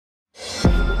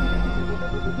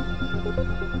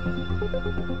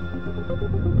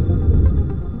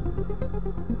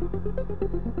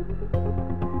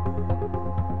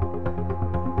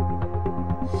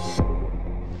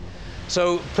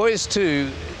So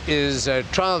POISE-2 is a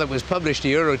trial that was published a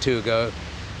year or two ago,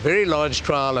 very large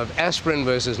trial of aspirin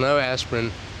versus no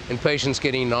aspirin in patients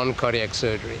getting non-cardiac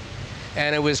surgery.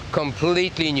 And it was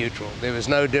completely neutral. There was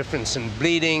no difference in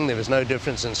bleeding, there was no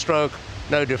difference in stroke,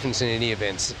 no difference in any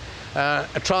events.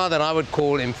 A trial that I would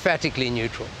call emphatically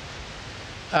neutral.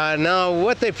 Now,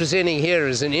 what they're presenting here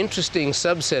is an interesting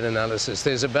subset analysis.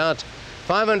 There's about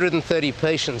 530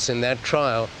 patients in that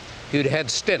trial who'd had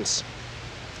stents,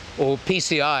 or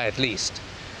PCI at least.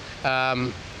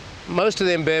 Most of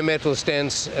them bare metal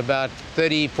stents, about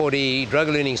 30, 40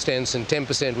 drug-eluting stents, and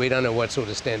 10% we don't know what sort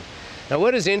of stent. Now,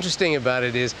 what is interesting about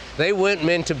it is they weren't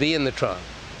meant to be in the trial,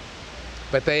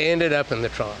 but they ended up in the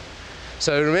trial.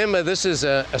 So remember, this is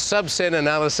a subset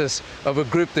analysis of a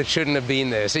group that shouldn't have been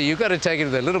there. So you've got to take it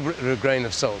with a little bit of a grain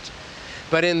of salt.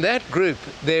 But in that group,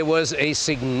 there was a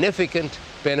significant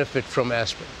benefit from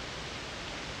aspirin.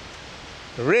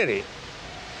 Really.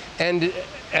 And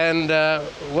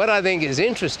what I think is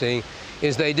interesting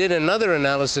is they did another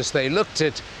analysis. They looked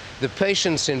at the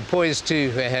patients in POISE-2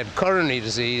 who had coronary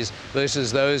disease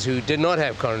versus those who did not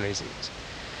have coronary disease.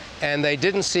 And they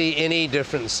didn't see any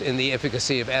difference in the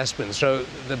efficacy of aspirin. So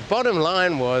the bottom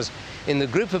line was, in the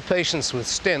group of patients with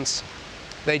stents,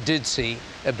 they did see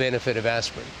a benefit of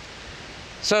aspirin.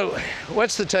 So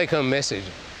what's the take-home message?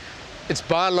 It's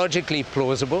biologically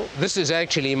plausible. This is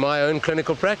actually my own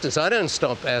clinical practice. I don't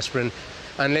stop aspirin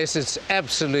unless it's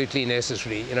absolutely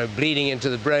necessary, bleeding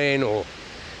into the brain or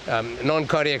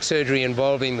non-cardiac surgery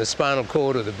involving the spinal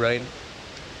cord or the brain.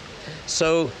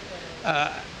 So,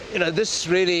 this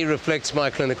really reflects my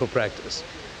clinical practice.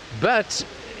 But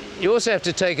you also have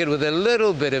to take it with a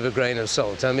little bit of a grain of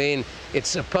salt. I mean,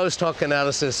 it's a post hoc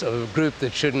analysis of a group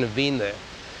that shouldn't have been there.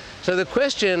 So the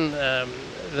question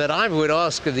that I would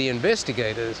ask of the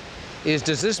investigators is,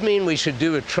 does this mean we should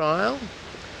do a trial,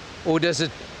 or does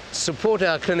it support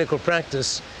our clinical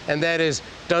practice, and that is,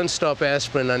 don't stop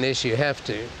aspirin unless you have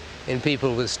to in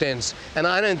people with stents? And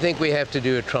I don't think we have to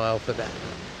do a trial for that.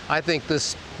 I think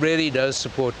this really does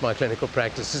support my clinical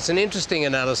practice. It's an interesting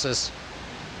analysis.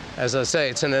 As I say,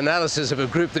 it's an analysis of a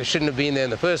group that shouldn't have been there in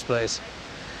the first place.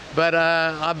 But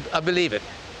I believe it.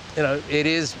 It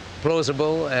is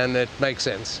plausible and it makes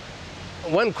sense.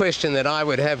 One question that I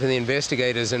would have for the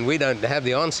investigators, and we don't have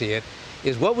the answer yet,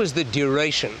 is what was the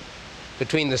duration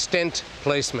between the stent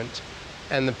placement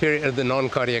and the period of the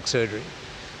non-cardiac surgery?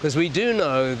 Because we do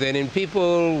know that in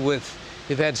people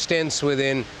who've had stents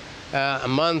within a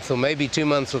month or maybe 2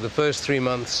 months or the first 3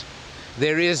 months,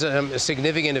 there is a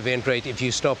significant event rate if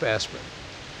you stop aspirin.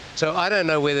 So I don't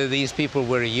know whether these people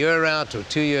were a year out or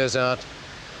 2 years out.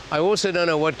 I also don't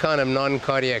know what kind of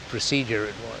non-cardiac procedure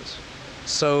it was.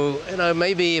 So,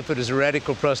 maybe if it was a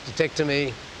radical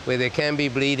prostatectomy where there can be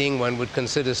bleeding, one would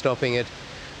consider stopping it.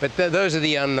 But those are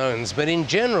the unknowns. But in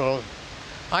general,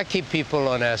 I keep people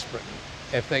on aspirin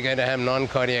if they're going to have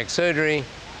non-cardiac surgery,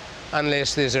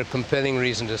 unless there's a compelling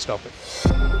reason to stop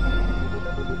it.